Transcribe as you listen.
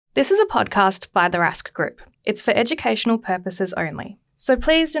This is a podcast by the Rask Group. It's for educational purposes only. So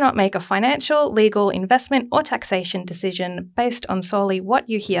please do not make a financial, legal, investment, or taxation decision based on solely what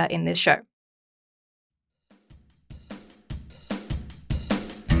you hear in this show.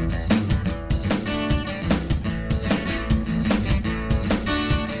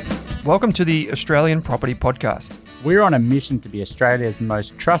 Welcome to the Australian Property Podcast. We're on a mission to be Australia's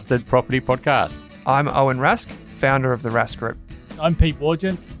most trusted property podcast. I'm Owen Rask, founder of the Rask Group. I'm Pete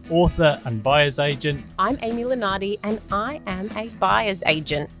Wargent, author and buyer's agent. I'm Amy Lunardi and I am a buyer's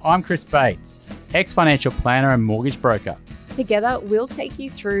agent. I'm Chris Bates, ex-financial planner and mortgage broker. Together, we'll take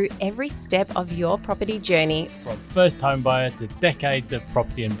you through every step of your property journey. From first home buyer to decades of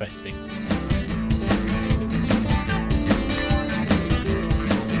property investing.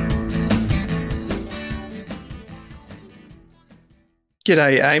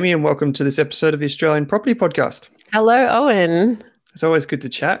 G'day, Amy, and welcome to this episode of the Australian Property Podcast. Hello, Owen. It's always good to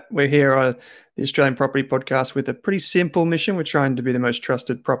chat. We're here on the Australian Property Podcast with a pretty simple mission. We're trying to be the most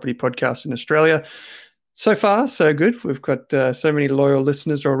trusted property podcast in Australia. So far, so good. We've got so many loyal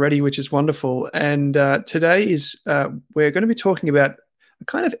listeners already, which is wonderful. And today we're going to be talking about a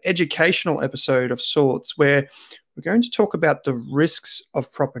kind of educational episode of sorts where we're going to talk about the risks of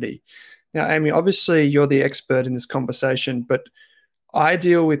property. Now, Amy, obviously you're the expert in this conversation, but I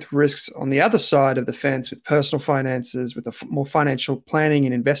deal with risks on the other side of the fence with personal finances, with the more financial planning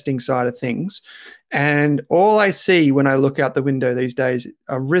and investing side of things. And all I see when I look out the window these days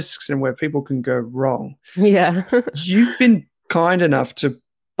are risks and where people can go wrong. Yeah. You've been kind enough to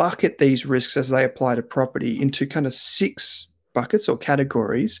bucket these risks as they apply to property into kind of 6 buckets or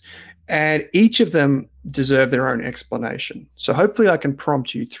categories, and each of them deserve their own explanation. So hopefully I can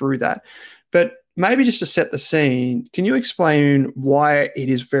prompt you through that. But maybe just to set the scene, can you explain why it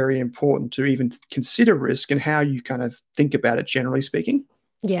is very important to even consider risk and how you kind of think about it, generally speaking?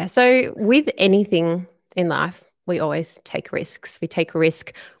 Yeah. So with anything in life, we always take risks. We take a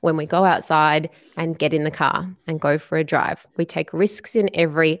risk when we go outside and get in the car and go for a drive. We take risks in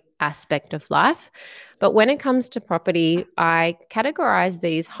every aspect of life. But when it comes to property, I categorize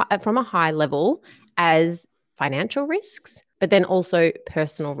these from a high level as financial risks, but then also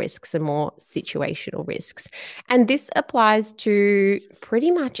personal risks and more situational risks. And this applies to pretty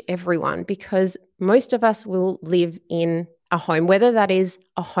much everyone because most of us will live in a home, whether that is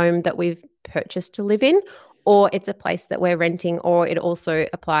a home that we've purchased to live in or it's a place that we're renting, or it also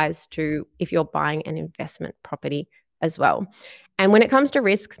applies to if you're buying an investment property as well. And when it comes to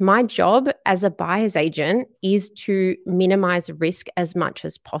risks, my job as a buyer's agent is to minimize risk as much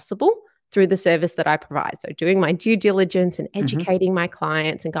as possible through the service that I provide. So doing my due diligence and educating my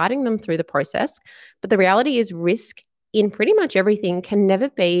clients and guiding them through the process. But the reality is risk in pretty much everything can never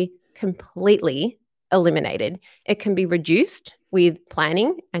be completely eliminated. It can be reduced with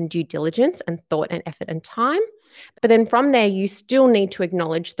planning and due diligence and thought and effort and time. But then from there, you still need to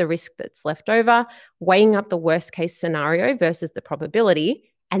acknowledge the risk that's left over, weighing up the worst case scenario versus the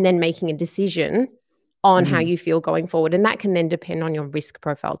probability, and then making a decision on how you feel going forward. And that can then depend on your risk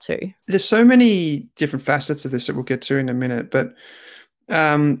profile too. There's so many different facets of this that we'll get to in a minute, but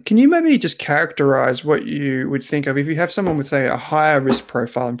can you maybe just characterize what you would think of if you have someone with, say, a higher risk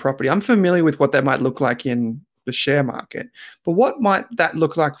profile in property? I'm familiar with what that might look like in the share market, but what might that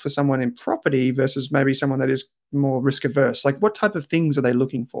look like for someone in property versus maybe someone that is more risk averse? Like what type of things are they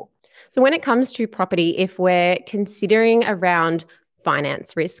looking for? So when it comes to property, if we're considering around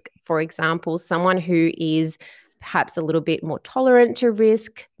finance risk, for example, someone who is perhaps a little bit more tolerant to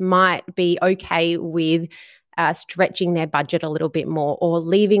risk might be okay with stretching their budget a little bit more or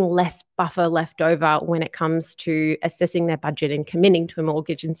leaving less buffer left over when it comes to assessing their budget and committing to a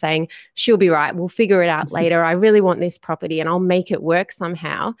mortgage and saying, she'll be right, we'll figure it out later. I really want this property and I'll make it work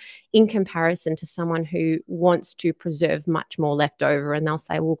somehow, in comparison to someone who wants to preserve much more left over. And they'll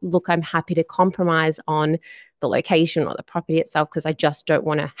say, well, look, I'm happy to compromise on the location or the property itself because I just don't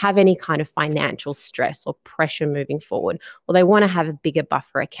want to have any kind of financial stress or pressure moving forward. Or they want to have a bigger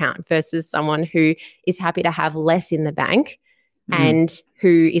buffer account versus someone who is happy to have less in the bank and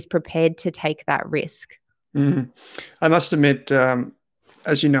who is prepared to take that risk. I must admit,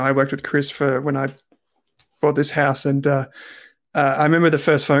 as you know, I worked with Chris when I bought this house, and I remember the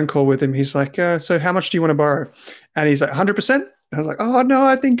first phone call with him. He's like, so how much do you want to borrow? And he's like, 100%. I was like, oh, no,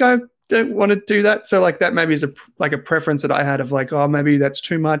 I think I don't want to do that. So like that maybe is a preference that I had of like, oh, maybe that's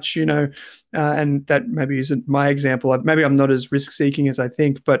too much, and that maybe isn't my example. Maybe I'm not as risk seeking as I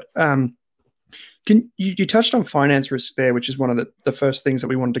think, but you touched on finance risk there, which is one of the first things that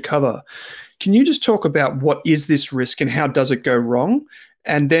we wanted to cover. Can you just talk about what is this risk and how does it go wrong?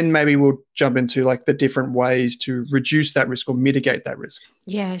 And then maybe we'll jump into like the different ways to reduce that risk or mitigate that risk.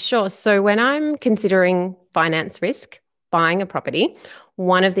 Yeah, sure. So when I'm considering finance risk, buying a property,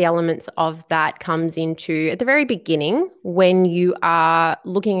 one of the elements of that comes into at the very beginning when you are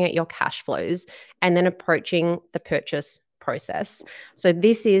looking at your cash flows and then approaching the purchase process. So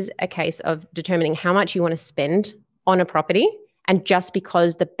this is a case of determining how much you want to spend on a property. And just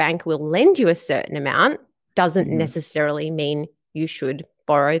because the bank will lend you a certain amount doesn't necessarily mean you should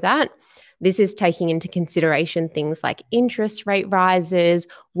borrow that. This is taking into consideration things like interest rate rises.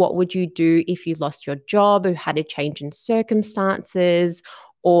 What would you do if you lost your job or had a change in circumstances,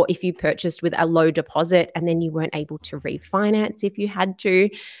 or if you purchased with a low deposit and then you weren't able to refinance if you had to?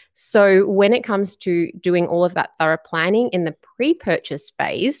 So when it comes to doing all of that thorough planning in the pre-purchase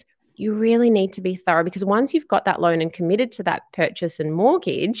phase, you really need to be thorough, because once you've got that loan and committed to that purchase and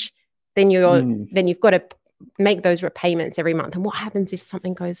mortgage, then you've got to make those repayments every month. And what happens if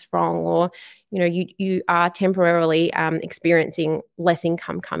something goes wrong, or you are temporarily experiencing less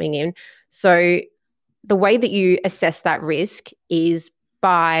income coming in? So the way that you assess that risk is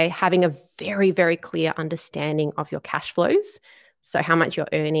by having a very, very clear understanding of your cash flows. So how much you're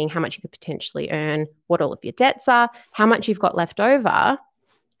earning, how much you could potentially earn, what all of your debts are, how much you've got left over,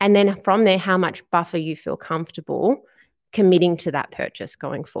 and then from there, how much buffer you feel comfortable committing to that purchase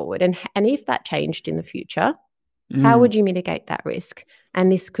going forward. And if that changed in the future, how would you mitigate that risk?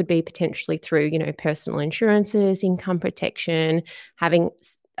 And this could be potentially through, personal insurances, income protection, having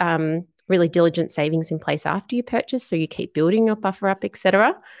really diligent savings in place after you purchase, so you keep building your buffer up,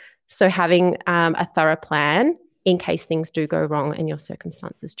 etc. So having a thorough plan in case things do go wrong and your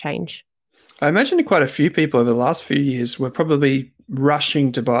circumstances change. I imagine quite a few people over the last few years were probably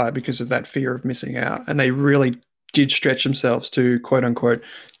rushing to buy because of that fear of missing out. And they really did stretch themselves to, quote unquote,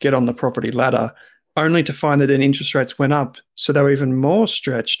 get on the property ladder, only to find that then interest rates went up. So they were even more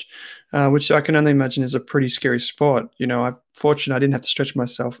stretched, which I can only imagine is a pretty scary spot. I'm fortunate I didn't have to stretch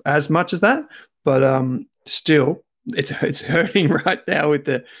myself as much as that, but still, it's hurting right now with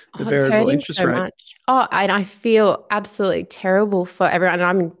the variable interest rate. Much. Oh, and I feel absolutely terrible for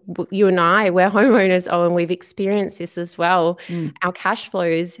everyone. You and I, we're homeowners, and we've experienced this as well. Our cash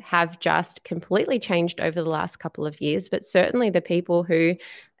flows have just completely changed over the last couple of years, but certainly the people who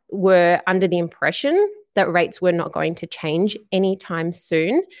were under the impression that rates were not going to change anytime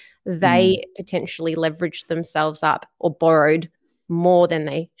soon, they potentially leveraged themselves up or borrowed more than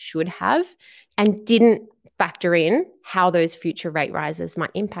they should have and didn't factor in how those future rate rises might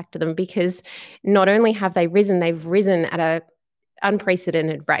impact them, because not only have they risen, they've risen at an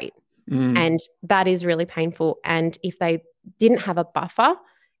unprecedented rate. And that is really painful. And if they didn't have a buffer,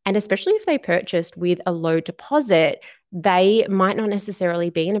 and especially if they purchased with a low deposit, they might not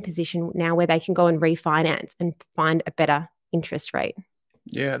necessarily be in a position now where they can go and refinance and find a better interest rate.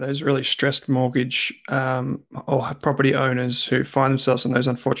 Yeah, those really stressed mortgage or property owners who find themselves in those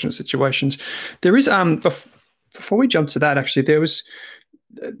unfortunate situations. There is, before we jump to that, actually, there was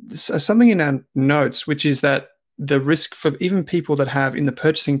something in our notes, which is that the risk for even people that have in the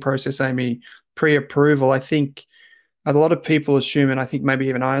purchasing process, Amy, pre-approval, I think a lot of people assume, and I think maybe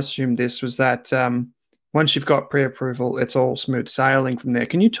even I assumed this, was that once you've got pre-approval, it's all smooth sailing from there.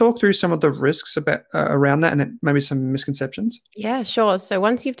 Can you talk through some of the risks about around that and maybe some misconceptions? Yeah, sure. So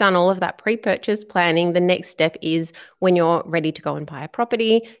once you've done all of that pre-purchase planning, the next step is when you're ready to go and buy a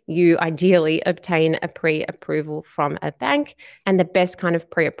property, you ideally obtain a pre-approval from a bank. And the best kind of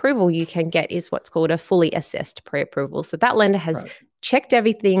pre-approval you can get is what's called a fully assessed pre-approval. So that lender has checked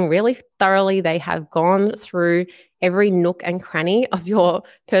everything really thoroughly. They have gone through every nook and cranny of your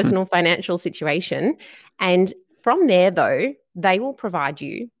personal financial situation. And from there, though, they will provide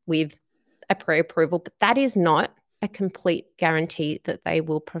you with a pre-approval, but that is not a complete guarantee that they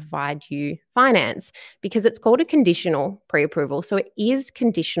will provide you finance, because it's called a conditional pre-approval. So it is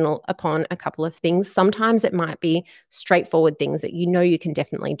conditional upon a couple of things. Sometimes it might be straightforward things that you can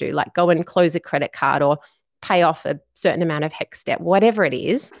definitely do, like go and close a credit card or pay off a certain amount of HECS debt, whatever it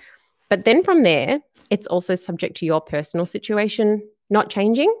is. But then from there, it's also subject to your personal situation not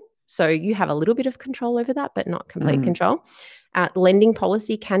changing. So you have a little bit of control over that, but not complete control. Lending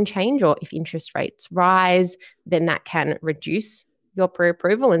policy can change, or if interest rates rise, then that can reduce your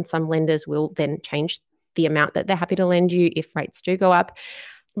pre-approval, and some lenders will then change the amount that they're happy to lend you if rates do go up.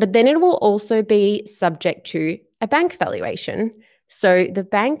 But then it will also be subject to a bank valuation. So the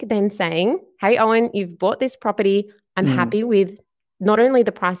bank then saying, hey, Owen, you've bought this property. I'm happy with not only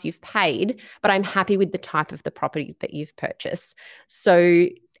the price you've paid, but I'm happy with the type of the property that you've purchased. So,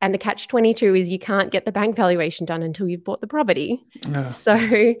 and the catch-22 is you can't get the bank valuation done until you've bought the property.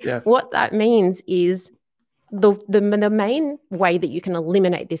 What that means is the main way that you can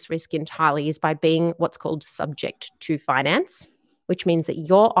eliminate this risk entirely is by being what's called subject to finance, which means that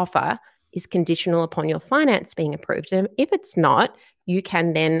your offer is conditional upon your finance being approved. And if it's not, you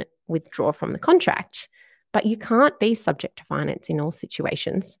can then withdraw from the contract. But you can't be subject to finance in all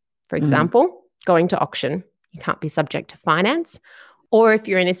situations. For example, going to auction, you can't be subject to finance. Or if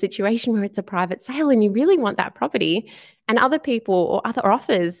you're in a situation where it's a private sale and you really want that property and other people or other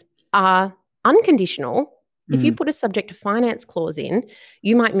offers are unconditional, if you put a subject to finance clause in,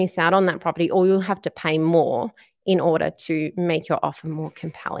 you might miss out on that property, or you'll have to pay more in order to make your offer more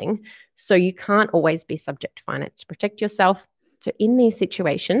compelling. So you can't always be subject to finance to protect yourself. So in these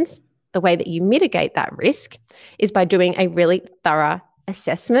situations, the way that you mitigate that risk is by doing a really thorough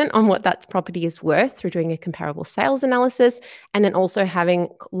assessment on what that property is worth through doing a comparable sales analysis, and then also having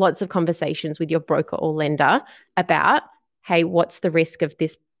lots of conversations with your broker or lender about, hey, what's the risk of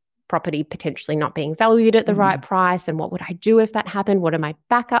this property potentially not being valued at the right price, and what would I do if that happened? What are my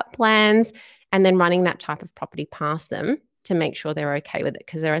backup plans? And then running that type of property past them to make sure they're okay with it,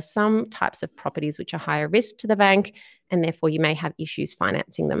 because there are some types of properties which are higher risk to the bank, and therefore you may have issues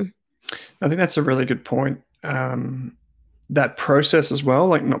financing them. I think that's a really good point. That process as well,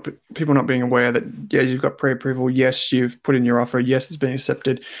 like people not being aware that, yeah, you've got pre-approval, yes, you've put in your offer, yes, it's been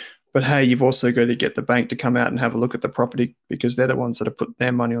accepted, but hey, you've also got to get the bank to come out and have a look at the property, because they're the ones that have put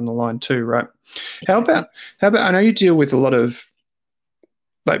their money on the line too, right? Exactly. How about, I know you deal with a lot of,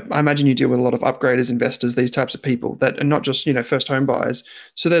 like, I imagine you deal with a lot of upgraders, investors, these types of people that are not just, first home buyers.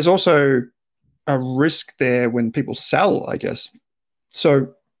 So there's also a risk there when people sell, I guess.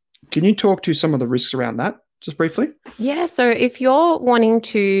 So can you talk to some of the risks around that just briefly? Yeah. So if you're wanting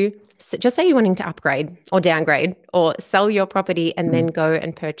to, just say you're wanting to upgrade or downgrade or sell your property and then go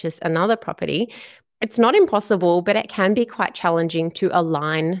and purchase another property, it's not impossible, but it can be quite challenging to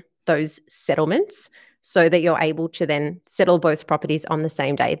align those settlements so that you're able to then settle both properties on the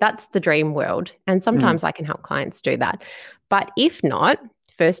same day. That's the dream world. And sometimes I can help clients do that. But if not,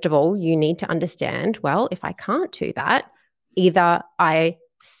 first of all, you need to understand, well, if I can't do that, either I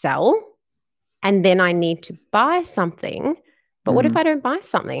sell and then I need to buy something. But what if I don't buy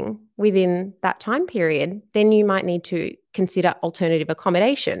something within that time period? Then you might need to consider alternative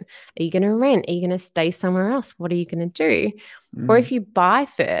accommodation. Are you going to rent? Are you going to stay somewhere else? What are you going to do? Or if you buy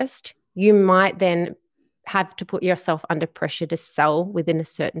first, you might then have to put yourself under pressure to sell within a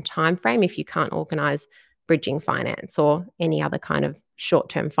certain time frame if you can't organize bridging finance or any other kind of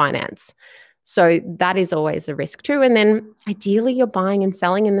short-term finance. So that is always a risk too. And then ideally you're buying and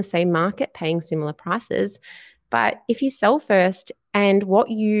selling in the same market, paying similar prices. But if you sell first and what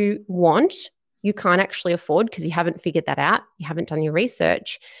you want, you can't actually afford because you haven't figured that out, you haven't done your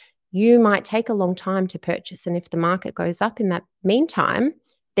research, you might take a long time to purchase. And if the market goes up in that meantime,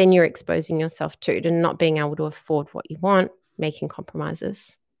 then you're exposing yourself to not being able to afford what you want, making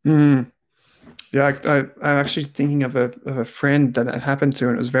compromises. Yeah, I'm actually thinking of a friend that it happened to,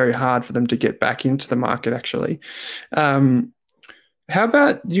 and it was very hard for them to get back into the market, actually. How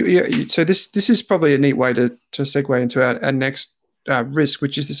about you? So this is probably a neat way to segue into our next risk,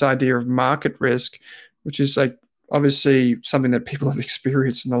 which is this idea of market risk, which is like obviously something that people have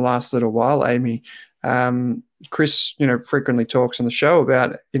experienced in the last little while, Amy. Chris, frequently talks on the show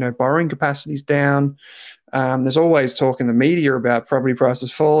about, borrowing capacity's down. There's always talk in the media about property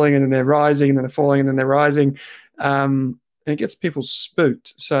prices falling and then they're rising and then they're falling and then they're rising. And it gets people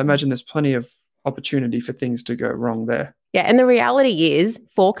spooked. So I imagine there's plenty of opportunity for things to go wrong there. Yeah, and the reality is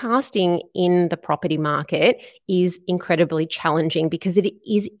forecasting in the property market is incredibly challenging because it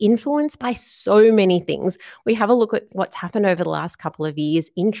is influenced by so many things. We have a look at what's happened over the last couple of years,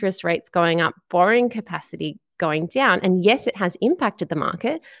 interest rates going up, borrowing capacity going down. And yes, it has impacted the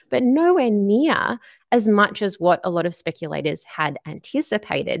market, but nowhere near as much as what a lot of speculators had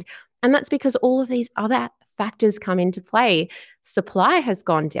anticipated. And that's because all of these other factors come into play. Supply has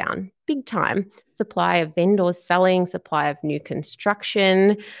gone down big time. Supply of vendors selling, supply of new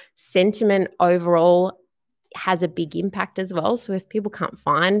construction, sentiment overall has a big impact as well. So if people can't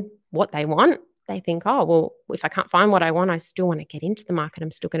find what they want, they think, oh, well, if I can't find what I want, I still want to get into the market.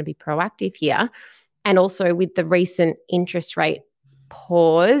 I'm still going to be proactive here. And also with the recent interest rate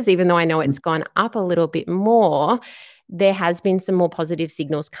pause, even though I know it's gone up a little bit more, there has been some more positive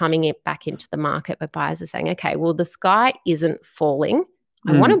signals coming back into the market where buyers are saying, okay, well, the sky isn't falling.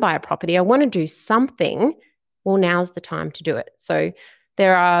 I want to buy a property. I want to do something. Well, now's the time to do it. So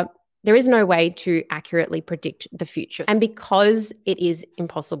there is no way to accurately predict the future. And because it is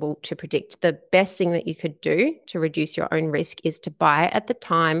impossible to predict, the best thing that you could do to reduce your own risk is to buy at the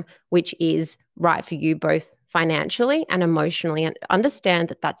time which is right for you, both financially and emotionally, and understand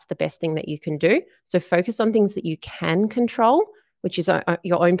that that's the best thing that you can do. So focus on things that you can control, which is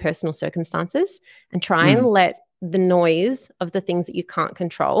your own personal circumstances, and try and let the noise of the things that you can't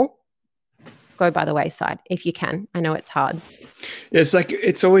control go by the wayside if you can. I know it's hard. It's like,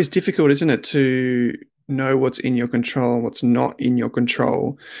 it's always difficult, isn't it, to know what's in your control and what's not in your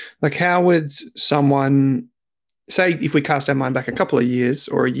control. Like, how would someone, say, if we cast our mind back a couple of years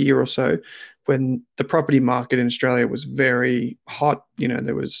or a year or so, when the property market in Australia was very hot,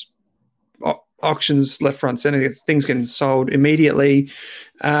 there was auctions left, front, center, things getting sold immediately.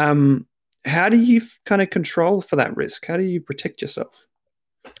 How do you kind of control for that risk? How do you protect yourself?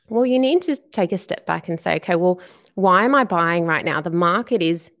 Well, you need to take a step back and say, okay, well, why am I buying right now? The market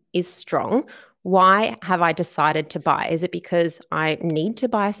is strong. Why have I decided to buy? Is it because I need to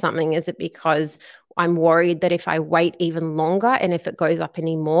buy something? Is it because I'm worried that if I wait even longer and if it goes up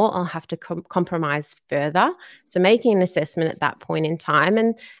anymore, I'll have to compromise further? So making an assessment at that point in time.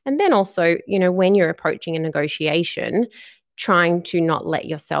 And then also, when you're approaching a negotiation, trying to not let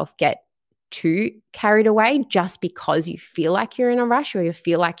yourself get too carried away just because you feel like you're in a rush or you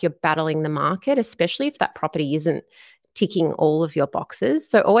feel like you're battling the market, especially if that property isn't ticking all of your boxes.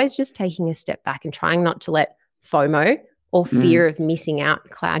 So always just taking a step back and trying not to let FOMO or fear of missing out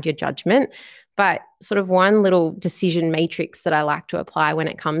cloud your judgment. But sort of one little decision matrix that I like to apply when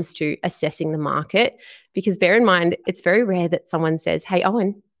it comes to assessing the market, because bear in mind, it's very rare that someone says, hey,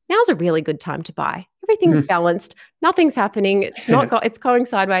 Owen, now's a really good time to buy. Everything's balanced. Nothing's happening. It's going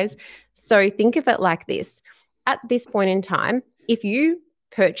sideways. So think of it like this. At this point in time, if you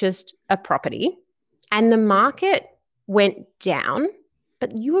purchased a property and the market went down,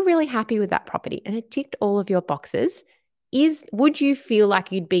 but you were really happy with that property and it ticked all of your boxes, would you feel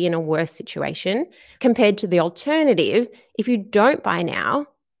like you'd be in a worse situation compared to the alternative if you don't buy now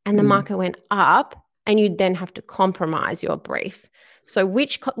and the market went up and you'd then have to compromise your brief? So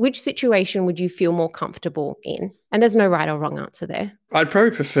which situation would you feel more comfortable in? And there's no right or wrong answer there. I'd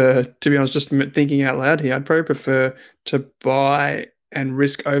probably prefer, to be honest, just thinking out loud here, I'd probably prefer to buy and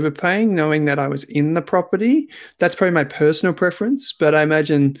risk overpaying, knowing that I was in the property. That's probably my personal preference, but I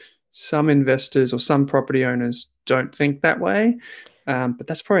imagine some investors or some property owners don't think that way. But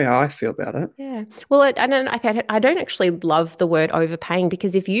that's probably how I feel about it. Yeah. Well, I don't actually love the word overpaying,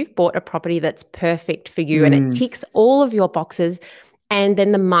 because if you've bought a property that's perfect for you and it ticks all of your boxes, and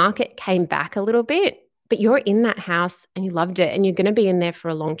then the market came back a little bit, but you're in that house and you loved it and you're going to be in there for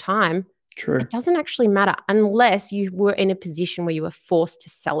a long time. True. It doesn't actually matter unless you were in a position where you were forced to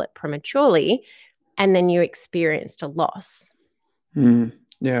sell it prematurely and then you experienced a loss.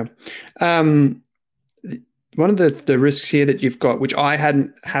 Yeah. One of the risks here that you've got, which I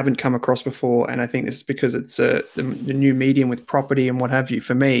haven't come across before, and I think this is because it's the new medium with property and what have you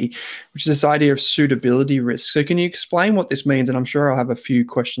for me, which is this idea of suitability risk. So can you explain what this means? And I'm sure I'll have a few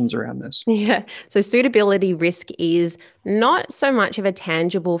questions around this. Yeah. So suitability risk is not so much of a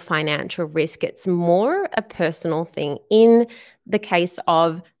tangible financial risk. It's more a personal thing. In the case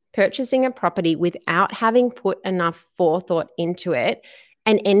of purchasing a property without having put enough forethought into it,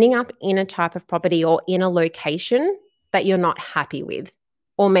 and ending up in a type of property or in a location that you're not happy with.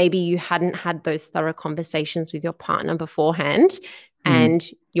 Or maybe you hadn't had those thorough conversations with your partner beforehand and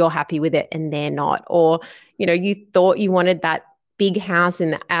you're happy with it and they're not. Or, you thought you wanted that big house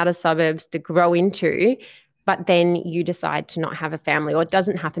in the outer suburbs to grow into, but then you decide to not have a family, or it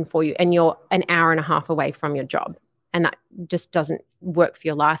doesn't happen for you and you're an hour and a half away from your job and that just doesn't work for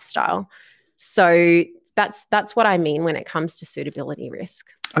your lifestyle. So that's what I mean when it comes to suitability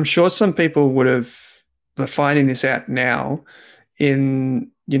risk. I'm sure some people are finding this out now in,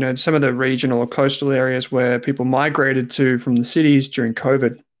 some of the regional or coastal areas where people migrated to from the cities during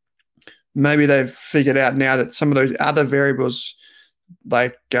COVID. Maybe they've figured out now that some of those other variables,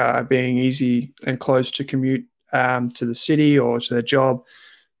 like being easy and close to commute to the city or to their job,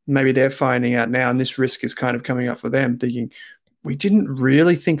 maybe they're finding out now, and this risk is kind of coming up for them, thinking, we didn't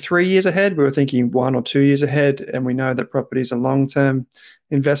really think 3 years ahead. We were thinking 1 or 2 years ahead, and we know that property is a long-term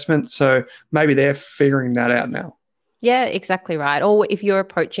investment. So maybe they're figuring that out now. Yeah, exactly right. Or if you're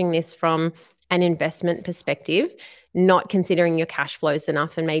approaching this from an investment perspective, not considering your cash flows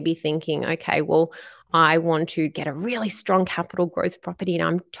enough and maybe thinking, okay, well, I want to get a really strong capital growth property and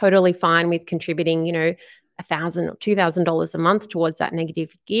I'm totally fine with contributing, $1,000 or $2,000 a month towards that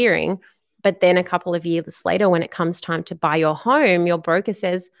negative gearing. But then a couple of years later, when it comes time to buy your home, your broker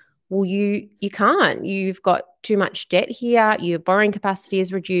says, well, you can't. You've got too much debt here. Your borrowing capacity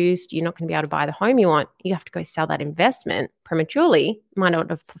is reduced. You're not going to be able to buy the home you want. You have to go sell that investment prematurely. Might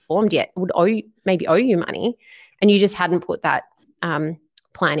not have performed yet. Would maybe owe you money. And you just hadn't put that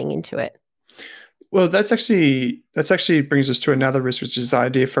planning into it. Well, that's actually brings us to another risk, which is the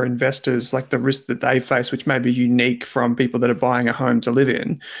idea for investors, like the risk that they face, which may be unique from people that are buying a home to live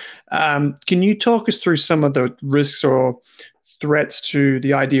in. Can you talk us through some of the risks or threats to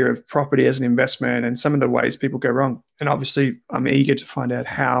the idea of property as an investment and some of the ways people go wrong? And obviously, I'm eager to find out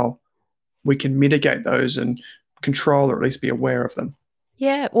how we can mitigate those and control or at least be aware of them.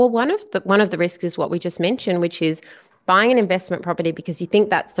 Yeah, well, one of the risks is what we just mentioned, which is buying an investment property because you think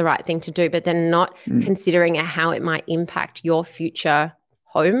that's the right thing to do, but then not considering how it might impact your future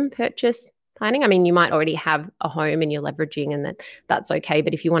home purchase planning. I mean, you might already have a home and you're leveraging, and that's okay.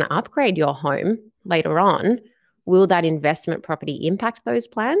 But if you want to upgrade your home later on, will that investment property impact those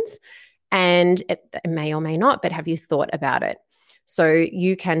plans? And it may or may not, but have you thought about it? So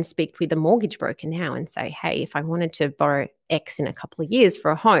you can speak with a mortgage broker now and say, hey, if I wanted to borrow X in a couple of years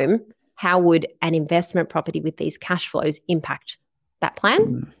for a home, how would an investment property with these cash flows impact that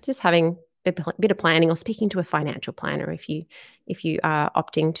plan? Just having a bit of planning, or speaking to a financial planner if you are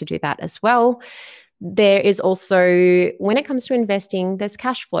opting to do that as well. There is also, when it comes to investing, there's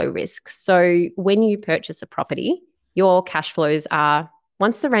cash flow risk. So when you purchase a property, your cash flows are,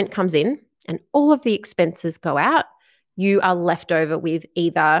 once the rent comes in and all of the expenses go out, you are left over with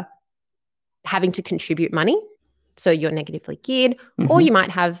either having to contribute money, so you're negatively geared, or you might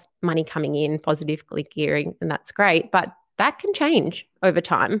have money coming in, positively gearing, and that's great, but that can change over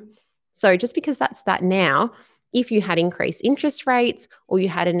time. So just because that's that now, if you had increased interest rates or you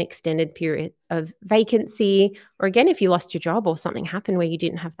had an extended period of vacancy, or again, if you lost your job or something happened where you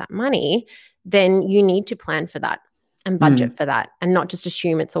didn't have that money, then you need to plan for that and budget for that, and not just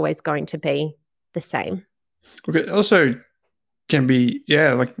assume it's always going to be the same. Okay. Also can be,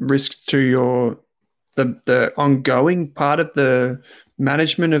 like risk to the ongoing part of the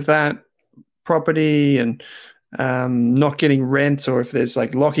management of that property, and not getting rent, or if there's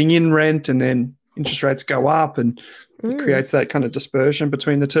like locking in rent and then interest rates go up, and it creates that kind of dispersion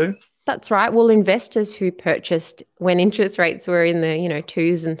between the two. That's right. Well, investors who purchased when interest rates were in the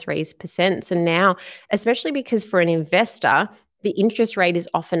 2s and 3%, and now, especially because for an investor, the interest rate is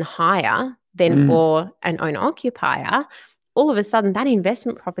often higher than for an owner-occupier, all of a sudden that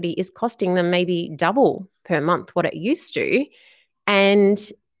investment property is costing them maybe double per month what it used to.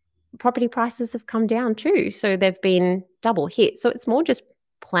 And property prices have come down too. So they've been double hit. So it's more just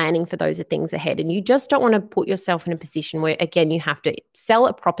planning for those things ahead. And you just don't want to put yourself in a position where, again, you have to sell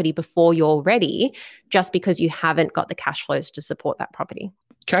a property before you're ready just because you haven't got the cash flows to support that property.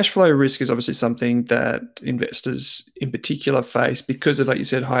 Cash flow risk is obviously something that investors in particular face because of, like you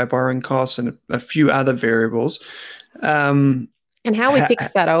said, higher borrowing costs and a few other variables. And how we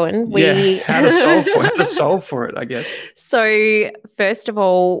fix that, Owen? How to solve for it, I guess. So first of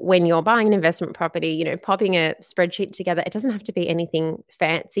all, when you're buying an investment property, popping a spreadsheet together, it doesn't have to be anything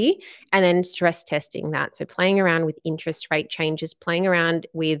fancy, and then stress testing that. So playing around with interest rate changes, playing around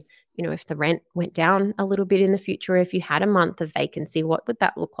with, if the rent went down a little bit in the future, if you had a month of vacancy, what would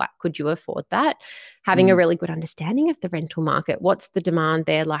that look like? Could you afford that? Having a really good understanding of the rental market. What's the demand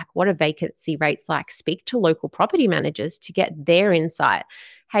there like? What are vacancy rates like? Speak to local property managers to get their insight.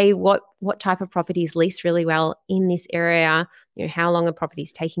 Hey, what type of properties lease really well in this area? How long are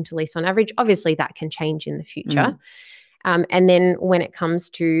properties taking to lease on average? Obviously, that can change in the future. And then when it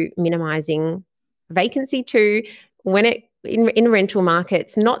comes to minimizing vacancy too, in rental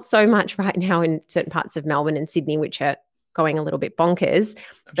markets, not so much right now in certain parts of Melbourne and Sydney, which are going a little bit bonkers.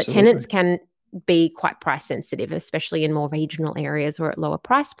 Absolutely. But tenants can be quite price sensitive, especially in more regional areas or at lower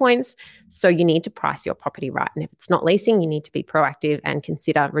price points. So you need to price your property right. And if it's not leasing, you need to be proactive and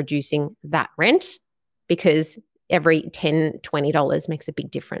consider reducing that rent, because every $10, $20 makes a big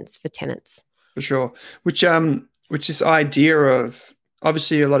difference for tenants. For sure. Which this idea of,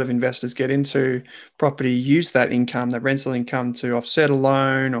 obviously, a lot of investors get into property, use that income, that rental income, to offset a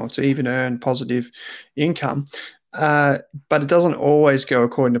loan or to even earn positive income. But it doesn't always go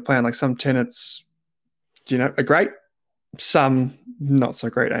according to plan. Like some tenants, are great, some not so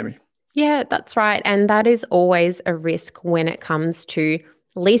great, Amy. Yeah, that's right. And that is always a risk when it comes to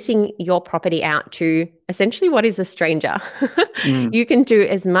leasing your property out to essentially what is a stranger. You can do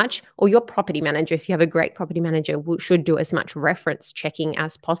as much, or your property manager, if you have a great property manager, should do as much reference checking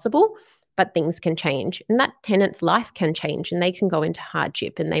as possible, but things can change. And that tenant's life can change, and they can go into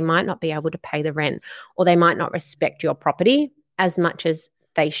hardship, and they might not be able to pay the rent, or they might not respect your property as much as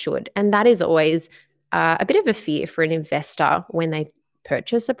they should. And that is always a bit of a fear for an investor when they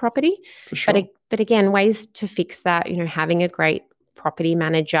purchase a property. For sure. But again, ways to fix that, having a great property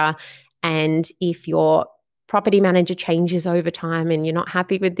manager. And if your property manager changes over time and you're not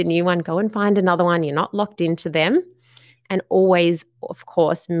happy with the new one, go and find another one. You're not locked into them. and always, of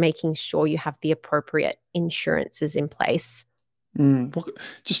course, making sure you have the appropriate insurances in place. Well,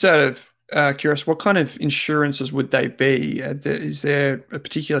 just out of curious, what kind of insurances would they be? Is there a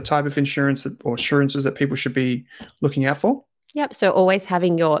particular type of insurance or assurances that people should be looking out for? Yep. So always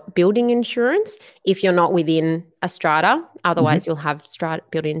having your building insurance if you're not within a strata. Otherwise, you'll have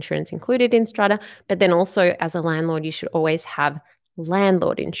building insurance included in strata. But then also as a landlord, you should always have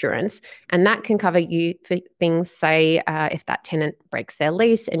landlord insurance. And that can cover you for things, say, if that tenant breaks their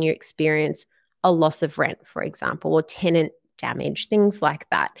lease and you experience a loss of rent, for example, or tenant damage, things like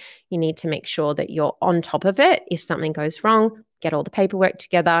that. You need to make sure that you're on top of it. If something goes wrong, get all the paperwork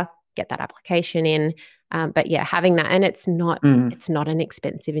together, get that application in. But yeah, having that, and it's not an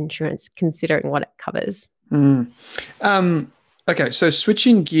expensive insurance considering what it covers. Okay, so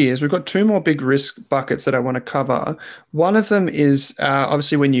switching gears, we've got two more big risk buckets that I want to cover. One of them is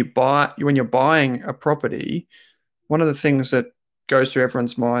obviously when you're buying a property, one of the things that goes through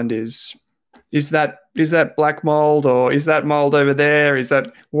everyone's mind is that black mold, or is that mold over there? Is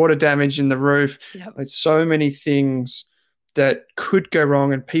that water damage in the roof? Yep. There's so many things that could go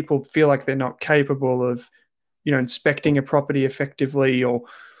wrong, and people feel like they're not capable of, inspecting a property effectively or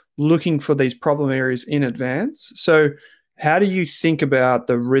looking for these problem areas in advance. So how do you think about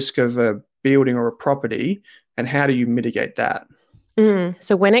the risk of a building or a property, and how do you mitigate that?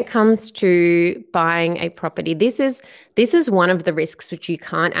 So when it comes to buying a property, this is one of the risks which you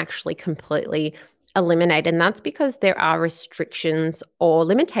can't actually completely eliminate. And that's because there are restrictions or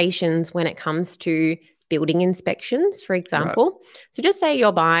limitations when it comes to building inspections, for example. Right. So just say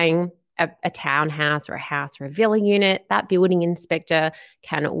you're buying a townhouse or a house or a villa unit, that building inspector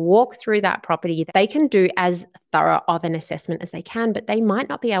can walk through that property. They can do as thorough of an assessment as they can, but they might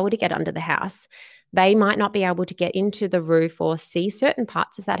not be able to get under the house. They might not be able to get into the roof or see certain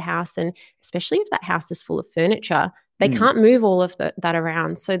parts of that house. And especially if that house is full of furniture, they can't move all of that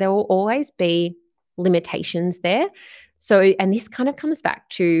around. So there will always be limitations there. So, and this kind of comes back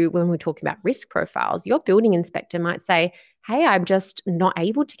to when we're talking about risk profiles. Your building inspector might say, hey, I'm just not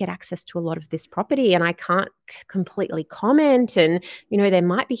able to get access to a lot of this property and I can't completely comment. And, there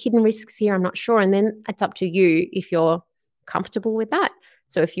might be hidden risks here. I'm not sure. And then it's up to you if you're comfortable with that.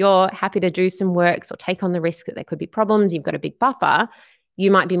 So if you're happy to do some works or take on the risk that there could be problems, you've got a big buffer, you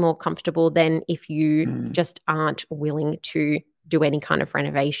might be more comfortable than if you just aren't willing to do any kind of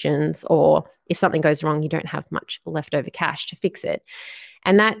renovations, or if something goes wrong, you don't have much leftover cash to fix it.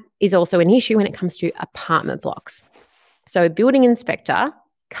 And that is also an issue when it comes to apartment blocks. So a building inspector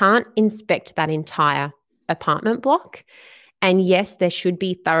can't inspect that entire apartment block. And yes, there should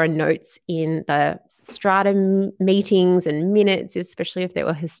be thorough notes in the strata meetings and minutes, especially if there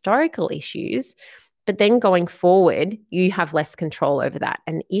were historical issues. But then going forward, you have less control over that.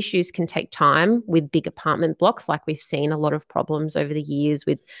 And issues can take time with big apartment blocks, like we've seen a lot of problems over the years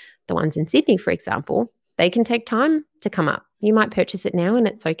with the ones in Sydney, for example. They can take time to come up. You might purchase it now and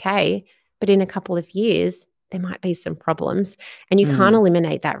it's okay, but in a couple of years, there might be some problems, and you can't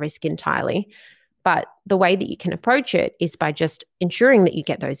eliminate that risk entirely. But the way that you can approach it is by just ensuring that you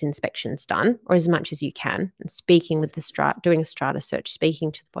get those inspections done, or as much as you can, and speaking with the strata, doing a strata search,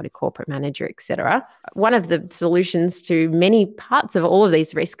 speaking to the body corporate manager, etc. One of the solutions to many parts of all of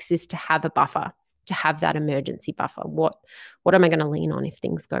these risks is to have a buffer, to have that emergency buffer. What am I going to lean on if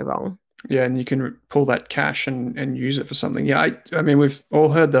things go wrong? Yeah, and you can pull that cash and use it for something. Yeah, I mean, we've all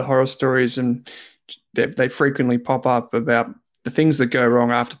heard the horror stories, and they frequently pop up about the things that go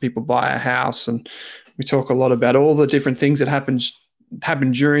wrong after people buy a house. And we talk a lot about all the different things that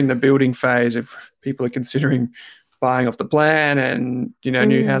happen during the building phase if people are considering buying off the plan and,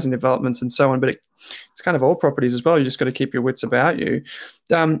 new housing developments and so on. But it's kind of all properties as well. You just got to keep your wits about you.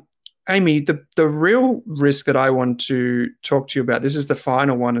 Amy, the real risk that I want to talk to you about, this is the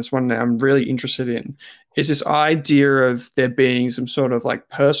final one, it's one that I'm really interested in, is this idea of there being some sort of like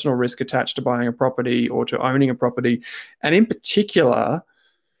personal risk attached to buying a property or to owning a property. And in particular,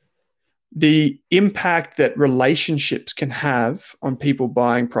 the impact that relationships can have on people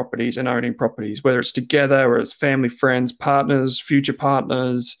buying properties and owning properties, whether it's together or it's family, friends, partners, future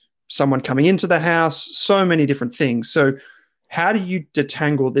partners, someone coming into the house, so many different things. So how do you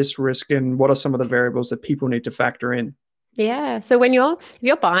detangle this risk, and what are some of the variables that people need to factor in? Yeah. So if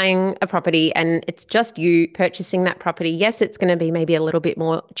you're buying a property and it's just you purchasing that property, yes, it's going to be maybe a little bit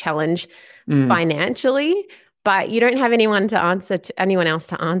more challenge financially, but you don't have anyone else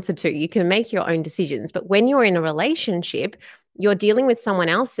to answer to. You can make your own decisions. But when you're in a relationship, you're dealing with someone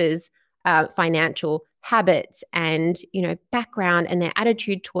else's financial habits and, background and their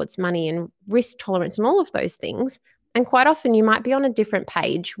attitude towards money and risk tolerance and all of those things. And quite often you might be on a different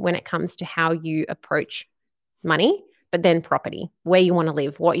page when it comes to how you approach money but then property, where you want to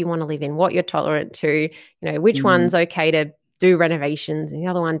live, what you want to live in, what you're tolerant to, which one's okay to do renovations and the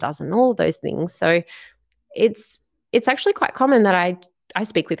other one doesn't, all those things. So it's actually quite common that I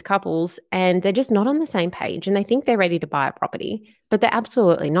speak with couples and they're just not on the same page and they think they're ready to buy a property, but they're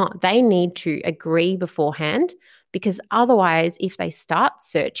absolutely not. They need to agree beforehand, because otherwise, if they start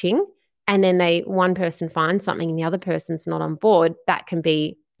searching and then one person finds something and the other person's not on board, that can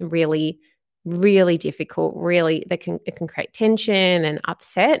be really, really difficult. Really, it can create tension and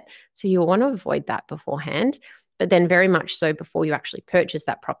upset. So you'll want to avoid that beforehand, but then very much so before you actually purchase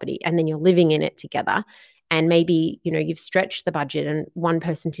that property and then you're living in it together. And maybe, you've stretched the budget and one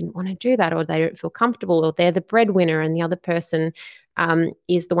person didn't want to do that, or they don't feel comfortable, or they're the breadwinner and the other person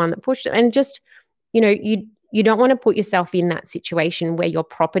is the one that pushed it. And just, you don't want to put yourself in that situation where your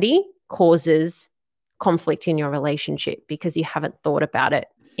property causes conflict in your relationship because you haven't thought about it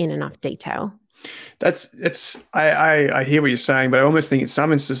in enough detail. I hear what you're saying, but I almost think in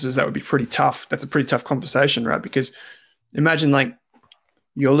some instances that would be pretty tough. That's a pretty tough conversation, right? Because imagine like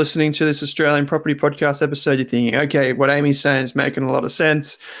you're listening to this Australian property podcast episode, you're thinking, okay, what Amy's saying is making a lot of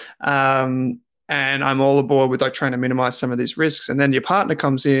sense. And I'm all aboard with like trying to minimize some of these risks. And then your partner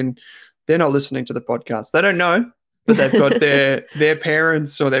comes in, they're not listening to the podcast. They don't know, but they've got their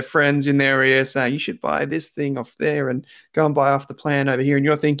parents or their friends in their ear saying, you should buy this thing off there and go and buy off the plan over here. And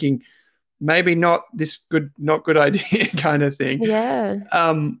you're thinking, maybe not good idea kind of thing. Yeah.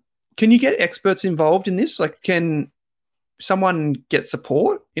 Can you get experts involved in this? Like, can someone get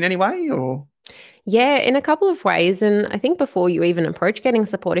support in any way or? Yeah, in a couple of ways. And I think before you even approach getting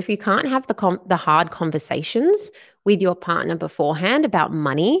support, if you can't have the hard conversations with your partner beforehand about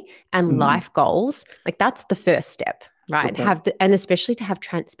money and life goals, like that's the first step, right? And especially to have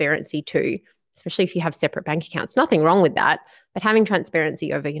transparency too, especially if you have separate bank accounts. Nothing wrong with that, but having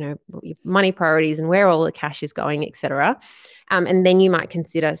transparency over, your money priorities and where all the cash is going, et cetera. And then you might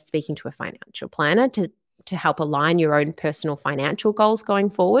consider speaking to a financial planner to help align your own personal financial goals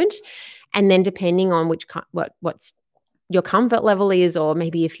going forward. And then depending on what's your comfort level is, or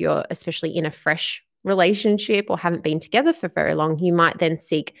maybe if you're especially in a fresh relationship or haven't been together for very long, you might then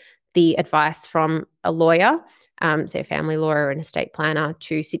seek the advice from a lawyer, say a family lawyer or an estate planner,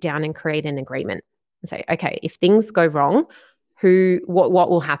 to sit down and create an agreement and say, okay, if things go wrong, what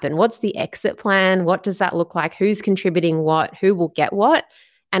will happen? What's the exit plan? What does that look like? Who's contributing what? Who will get what?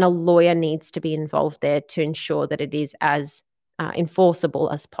 And a lawyer needs to be involved there to ensure that it is as enforceable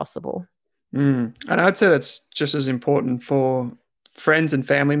as possible. And I'd say that's just as important for friends and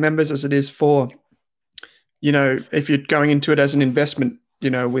family members as it is for, if you're going into it as an investment,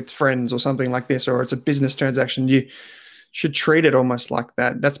 with friends or something like this, or it's a business transaction, you should treat it almost like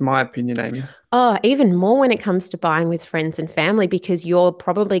that. That's my opinion, Amy. Oh, even more when it comes to buying with friends and family, because you're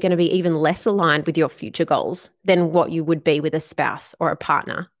probably going to be even less aligned with your future goals than what you would be with a spouse or a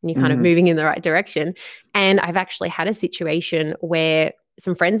partner. And you're kind of moving in the right direction. And I've actually had a situation where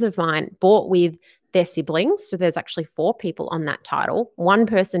some friends of mine bought with their siblings. So there's actually 4 people on that title. One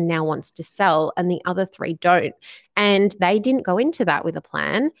person now wants to sell and the other 3 don't. And they didn't go into that with a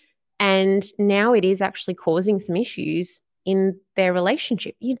plan. And now it is actually causing some issues in their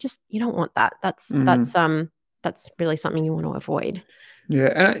relationship. You don't want that. That's really something you want to avoid.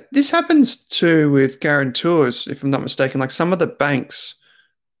 Yeah, and this happens too with guarantors, if I'm not mistaken. Like some of the banks,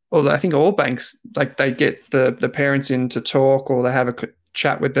 or I think all banks, like they get the parents in to talk, or they have a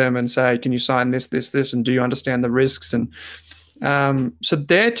chat with them and say, can you sign this, and do you understand the risks? And so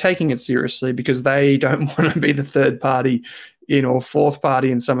they're taking it seriously because they don't want to be the third party or fourth party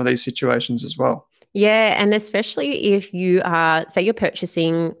in some of these situations as well. Yeah, and especially if you are, say you're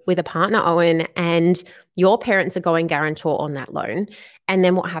purchasing with a partner, Owen, and your parents are going guarantor on that loan. And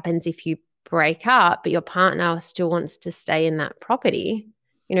then what happens if you break up, but your partner still wants to stay in that property,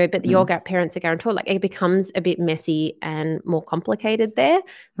 but your parents are guarantor? Like it becomes a bit messy and more complicated there.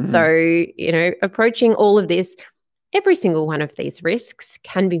 So, approaching all of this, every single one of these risks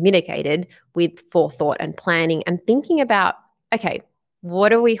can be mitigated with forethought and planning and thinking about, okay,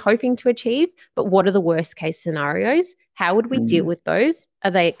 what are we hoping to achieve? But what are the worst case scenarios? How would we deal with those?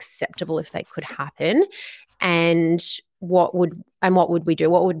 Are they acceptable if they could happen? And what would we do?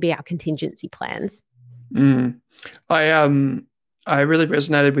 What would be our contingency plans? I really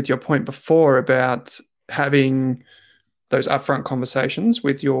resonated with your point before about having those upfront conversations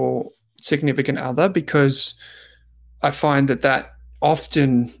with your significant other, because I find that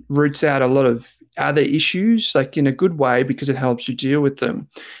often roots out a lot of other issues, like in a good way, because it helps you deal with them.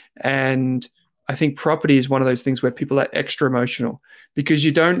 And I think property is one of those things where people are extra emotional, because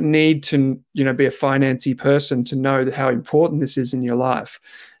you don't need to, be a financy person to know how important this is in your life.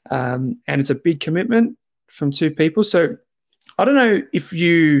 And it's a big commitment from two people. So I don't know if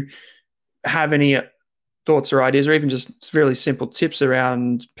you have any thoughts or ideas, or even just really simple tips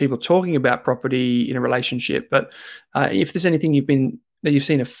around people talking about property in a relationship. But if there's anything that you've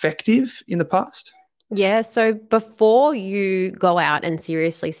seen effective in the past. Yeah, so before you go out and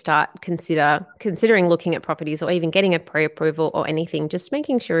seriously start considering looking at properties or even getting a pre-approval or anything, just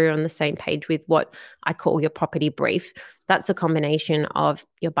making sure you're on the same page with what I call your property brief. That's a combination of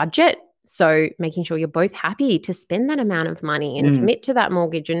your budget, so making sure you're both happy to spend that amount of money and commit to that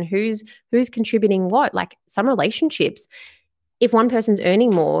mortgage, and who's contributing what. Like some relationships, if one person's earning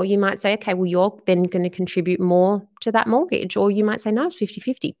more, you might say, okay, well, you're then going to contribute more to that mortgage. Or you might say, no, it's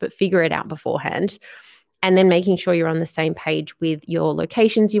 50-50, but figure it out beforehand. And then making sure you're on the same page with your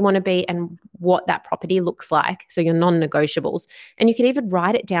locations you want to be and what that property looks like. So your non-negotiables. And you could even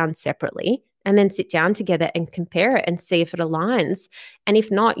write it down separately and then sit down together and compare it and see if it aligns. And if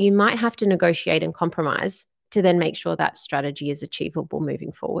not, you might have to negotiate and compromise to then make sure that strategy is achievable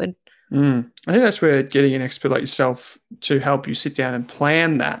moving forward. I think that's where getting an expert like yourself to help you sit down and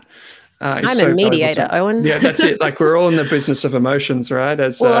plan that. I'm a mediator, Owen. Yeah, that's it. Like we're all in the business of emotions, right?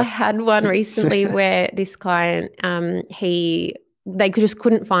 I had one recently where this client, they just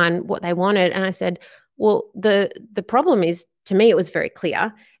couldn't find what they wanted. And I said, well, the problem is, to me, it was very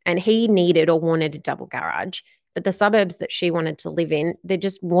clear. And he needed or wanted a double garage. But the suburbs that she wanted to live in,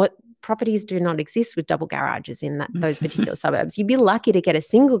 properties do not exist with double garages in those particular suburbs. You'd be lucky to get a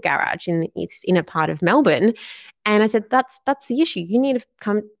single garage in a part of Melbourne. And I said, that's the issue. You need to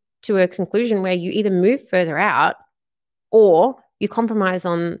come to a conclusion where you either move further out or you compromise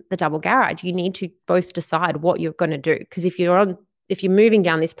on the double garage. You need to both decide what you're going to do. Because if you're moving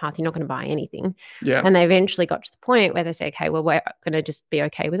down this path, you're not going to buy anything. Yeah. And they eventually got to the point where they say, okay, well, we're going to just be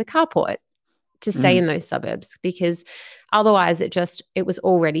okay with a carport to stay in those suburbs, because otherwise it was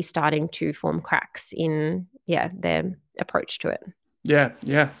already starting to form cracks in their approach to it.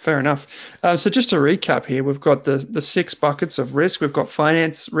 Yeah, fair enough. So just to recap here, we've got the 6 buckets of risk. We've got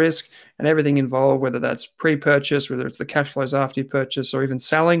finance risk and everything involved, whether that's pre-purchase, whether it's the cash flows after you purchase, or even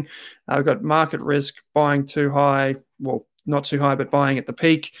selling. We've got market risk, buying too high, well, not too high, but buying at the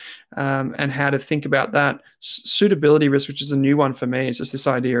peak, and how to think about that. Suitability risk, which is a new one for me, is just this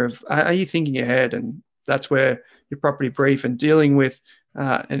idea of, are you thinking ahead? And that's where your property brief and dealing with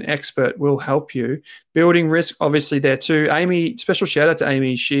an expert will help you. Building risk, obviously, there too. Amy, special shout out to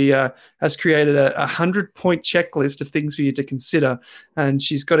Amy. She has created a 100-point checklist of things for you to consider, and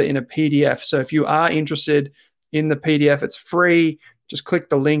she's got it in a PDF. So if you are interested in the PDF, it's free. Just click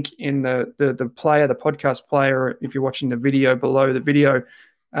the link in the podcast player, if you're watching the video, below the video,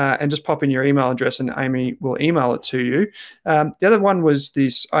 and just pop in your email address and Amy will email it to you. The other one was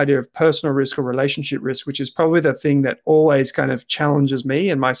this idea of personal risk or relationship risk, which is probably the thing that always kind of challenges me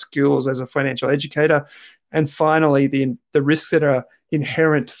and my skills as a financial educator. And finally, the risks that are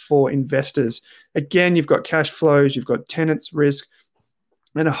inherent for investors. Again, you've got cash flows, you've got tenants risk,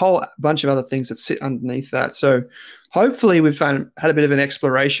 and a whole bunch of other things that sit underneath that. So hopefully we've had a bit of an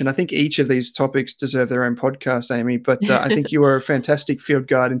exploration. I think each of these topics deserve their own podcast, Amy, but I think you were a fantastic field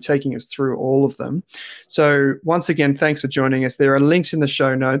guide in taking us through all of them. So once again, thanks for joining us. There are links in the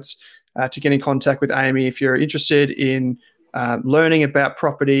show notes to get in contact with Amy if you're interested in learning about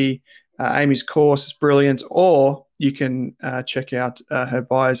property. Amy's course is brilliant, or you can check out her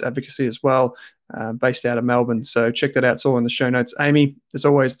buyer's advocacy as well, based out of Melbourne. So check that out. It's all in the show notes. Amy, as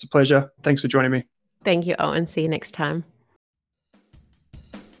always, it's a pleasure. Thanks for joining me. Thank you, Owen. See you next time.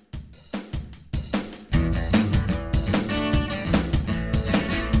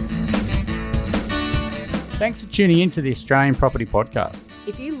 Thanks for tuning into the Australian Property Podcast.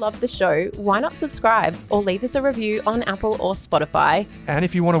 If you love the show, why not subscribe or leave us a review on Apple or Spotify? And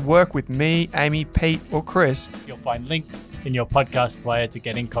if you want to work with me, Amy, Pete, or Chris, You'll find links in your podcast player to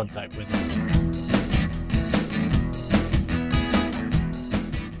get in contact with us.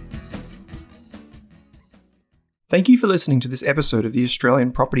 thank you for listening to this episode of the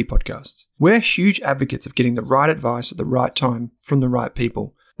Australian Property Podcast. We're huge advocates of getting the right advice at the right time from the right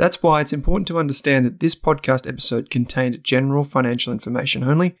people. That's why it's important to understand that this podcast episode contained general financial information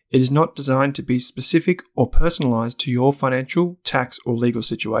only. It is not designed to be specific or personalised to your financial, tax, or legal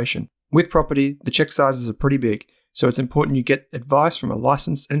situation. With property, the check sizes are pretty big, so it's important you get advice from a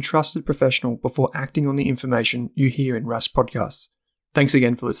licensed and trusted professional before acting on the information you hear in RAS podcasts. Thanks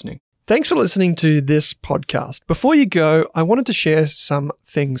again for listening. Thanks for listening to this podcast. Before you go, I wanted to share some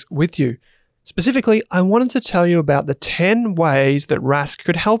things with you. Specifically, I wanted to tell you about the 10 ways that Rask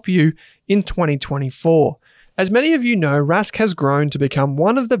could help you in 2024. As many of you know, Rask has grown to become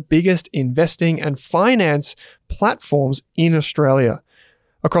one of the biggest investing and finance platforms in Australia.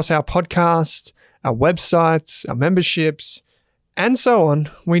 Across our podcast, our websites, our memberships, and so on,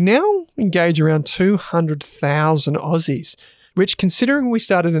 we now engage around 200,000 Aussies, which, considering we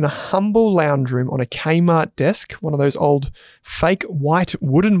started in a humble lounge room on a Kmart desk, one of those old fake white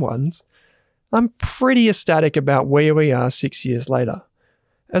wooden ones, I'm pretty ecstatic about where we are 6 years later.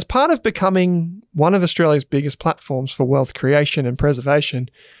 As part of becoming one of Australia's biggest platforms for wealth creation and preservation,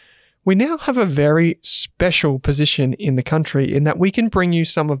 we now have a very special position in the country in that we can bring you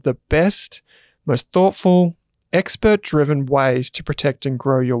some of the best, most thoughtful, expert-driven ways to protect and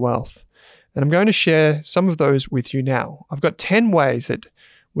grow your wealth. And I'm going to share some of those with you now. I've got 10 ways that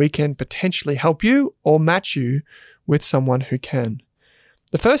we can potentially help you or match you with someone who can.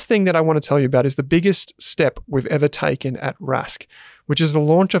 The first thing that I want to tell you about is the biggest step we've ever taken at Rask, which is the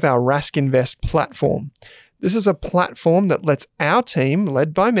launch of our Rask Invest platform. This is a platform that lets our team,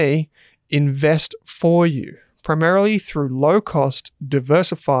 led by me, invest for you, primarily through low-cost,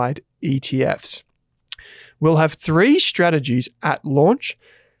 diversified ETFs. We'll have 3 strategies at launch,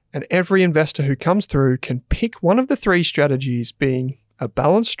 and every investor who comes through can pick one of the 3 strategies, being a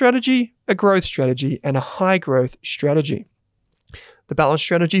balanced strategy, a growth strategy, and a high-growth strategy. The balanced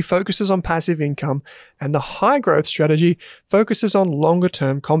strategy focuses on passive income, and the high-growth strategy focuses on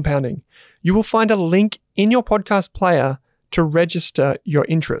longer-term compounding. You will find a link in your podcast player to register your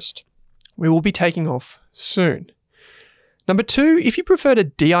interest. We will be taking off soon. Number 2, if you prefer to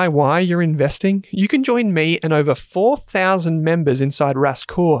DIY your investing, you can join me and over 4,000 members inside Rask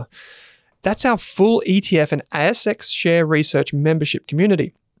Core. That's our full ETF and ASX share research membership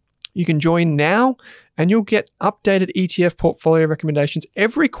community. You can join now and you'll get updated ETF portfolio recommendations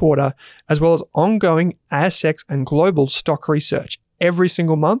every quarter, as well as ongoing ASX and global stock research. Every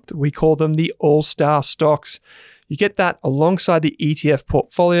single month, we call them the All-Star Stocks. You get that alongside the ETF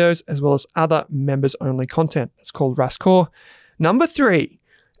portfolios, as well as other members-only content. It's called Rask Core. Number 3,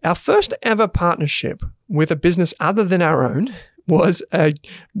 our first ever partnership with a business other than our own was a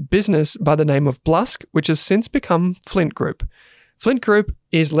business by the name of Blusk, which has since become Flint Group. Flint Group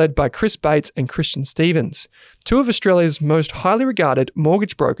is led by Chris Bates and Christian Stevens, 2 of Australia's most highly regarded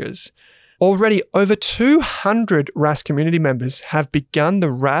mortgage brokers. Already over 200 Rask community members have begun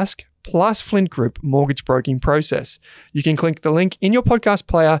the Rask plus Flint Group mortgage broking process. You can click the link in your podcast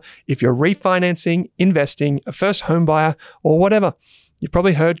player if you're refinancing, investing, a first home buyer, or whatever. You've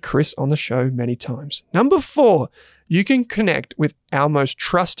probably heard Chris on the show many times. Number 4, you can connect with our most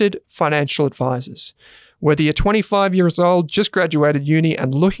trusted financial advisors. Whether you're 25 years old, just graduated uni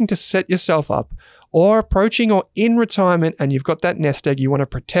and looking to set yourself up, or approaching or in retirement and you've got that nest egg you want to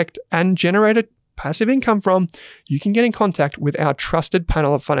protect and generate a passive income from, you can get in contact with our trusted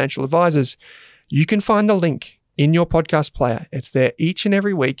panel of financial advisors. You can find the link in your podcast player. It's there each and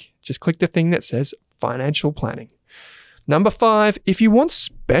every week. Just click the thing that says financial planning. Number 5, if you want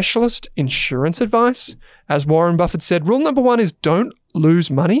specialist insurance advice, as Warren Buffett said, rule number 1 is don't lose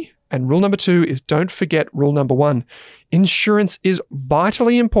money. And rule number 2 is don't forget rule number 1. Insurance is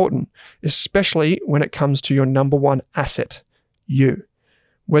vitally important, especially when it comes to your number 1 asset, you.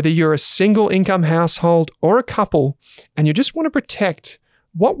 Whether you're a single income household or a couple, and you just want to protect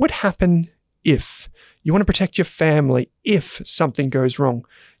what would happen if. You want to protect your family if something goes wrong.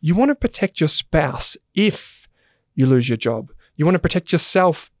 You want to protect your spouse if you lose your job. You want to protect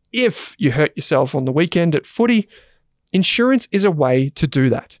yourself if you hurt yourself on the weekend at footy. Insurance is a way to do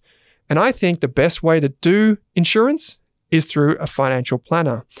that. And I think the best way to do insurance is through a financial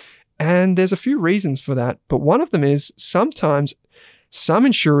planner. And there's a few reasons for that, but one of them is sometimes some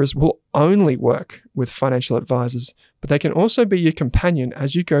insurers will only work with financial advisors, but they can also be your companion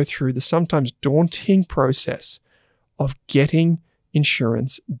as you go through the sometimes daunting process of getting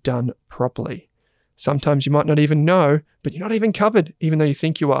insurance done properly. Sometimes you might not even know, but you're not even covered, even though you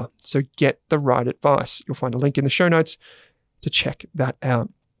think you are. So get the right advice. You'll find a link in the show notes to check that out.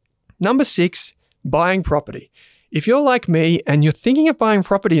 Number 6, buying property. If you're like me and you're thinking of buying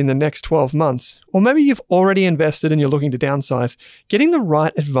property in the next 12 months, or maybe you've already invested and you're looking to downsize, getting the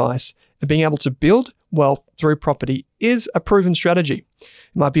right advice and being able to build wealth through property is a proven strategy. It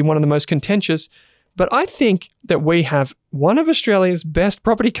might be one of the most contentious, but I think that we have one of Australia's best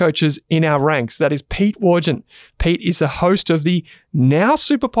property coaches in our ranks. That is Pete Wargent. Pete is the host of the now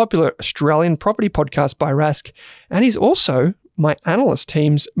super popular Australian property podcast by Rask, and he's also my analyst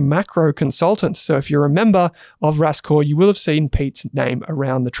team's macro consultant. So if you're a member of Rask Core, you will have seen Pete's name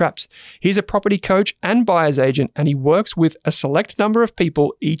around the traps. He's a property coach and buyer's agent, and he works with a select number of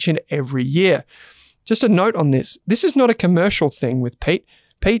people each and every year. Just a note on this. This is not a commercial thing with Pete.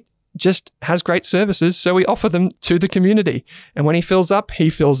 Pete just has great services, so we offer them to the community. And when he fills up, he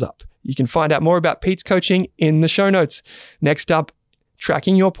fills up. You can find out more about Pete's coaching in the show notes. Next up,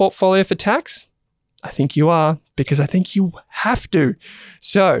 tracking your portfolio for tax. I think you are, because I think you have to.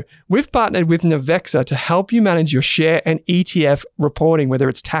 So we've partnered with Navexa to help you manage your share and ETF reporting, whether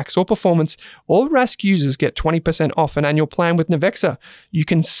it's tax or performance. All Rask users get 20% off an annual plan with Navexa. You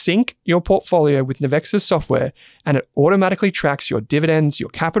can sync your portfolio with Navexa's software, and it automatically tracks your dividends, your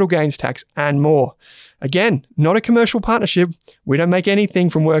capital gains tax, and more. Again, not a commercial partnership. We don't make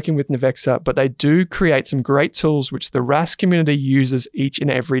anything from working with Navexa, but they do create some great tools which the Rask community uses each and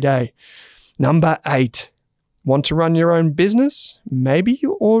every day. Number 8, want to run your own business? Maybe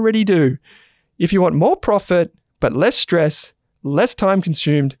you already do. If you want more profit, but less stress, less time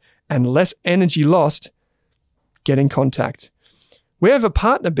consumed, and less energy lost, get in contact. We have a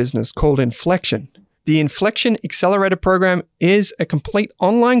partner business called Inflection. The Inflection Accelerator Program is a complete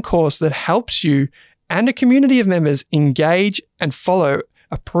online course that helps you and a community of members engage and follow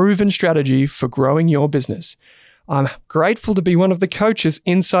a proven strategy for growing your business. I'm grateful to be one of the coaches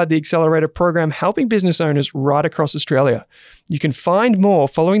inside the Accelerator Program, helping business owners right across Australia. You can find more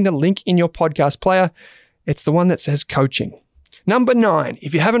following the link in your podcast player. It's the one that says coaching. Number 9,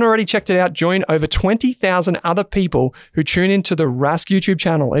 if you haven't already checked it out, join over 20,000 other people who tune into the Rask YouTube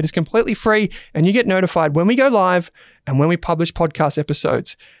channel. It is completely free, and you get notified when we go live and when we publish podcast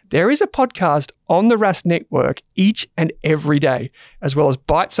episodes. There is a podcast on the Rask Network each and every day, as well as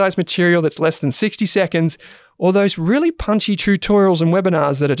bite-sized material that's less than 60 seconds, or those really punchy tutorials and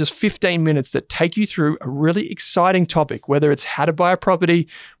webinars that are just 15 minutes that take you through a really exciting topic, whether it's how to buy a property,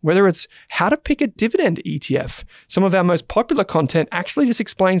 whether it's how to pick a dividend ETF. Some of our most popular content actually just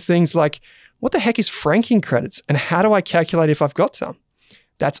explains things like, what the heck is franking credits and how do I calculate if I've got some?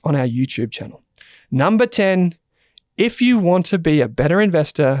 That's on our YouTube channel. Number 10, if you want to be a better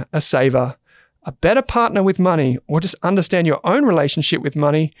investor, a saver, a better partner with money, or just understand your own relationship with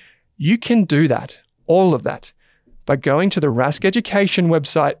money, you can do that. All of that by going to the Rask Education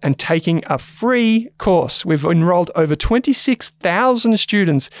website and taking a free course. We've enrolled over 26,000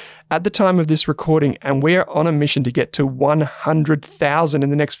 students at the time of this recording, and we're on a mission to get to 100,000 in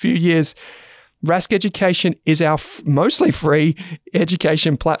the next few years. Rask Education is our mostly free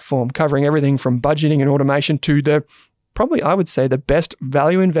education platform, covering everything from budgeting and automation to the probably, I would say, the best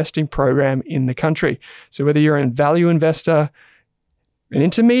value investing program in the country. So whether you're a value investor, an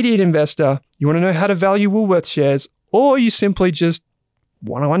intermediate investor, you want to know how to value Woolworths shares, or you simply just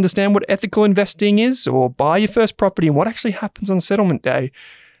want to understand what ethical investing is or buy your first property and what actually happens on settlement day,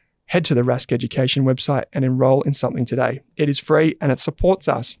 head to the Rask Education website and enroll in something today. It is free and it supports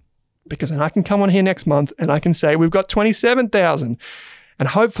us, because then I can come on here next month and I can say we've got 27,000, and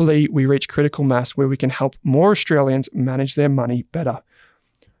hopefully we reach critical mass where we can help more Australians manage their money better.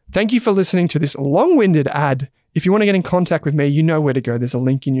 Thank you for listening to this long-winded ad. If you want to get in contact with me, you know where to go. There's a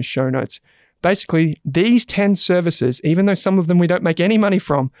link in your show notes. Basically, these 10 services, even though some of them we don't make any money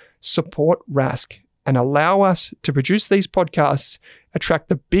from, support Rask and allow us to produce these podcasts, attract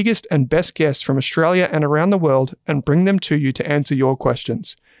the biggest and best guests from Australia and around the world, and bring them to you to answer your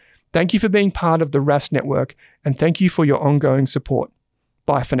questions. Thank you for being part of the Rask Network, and thank you for your ongoing support.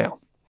 Bye for now.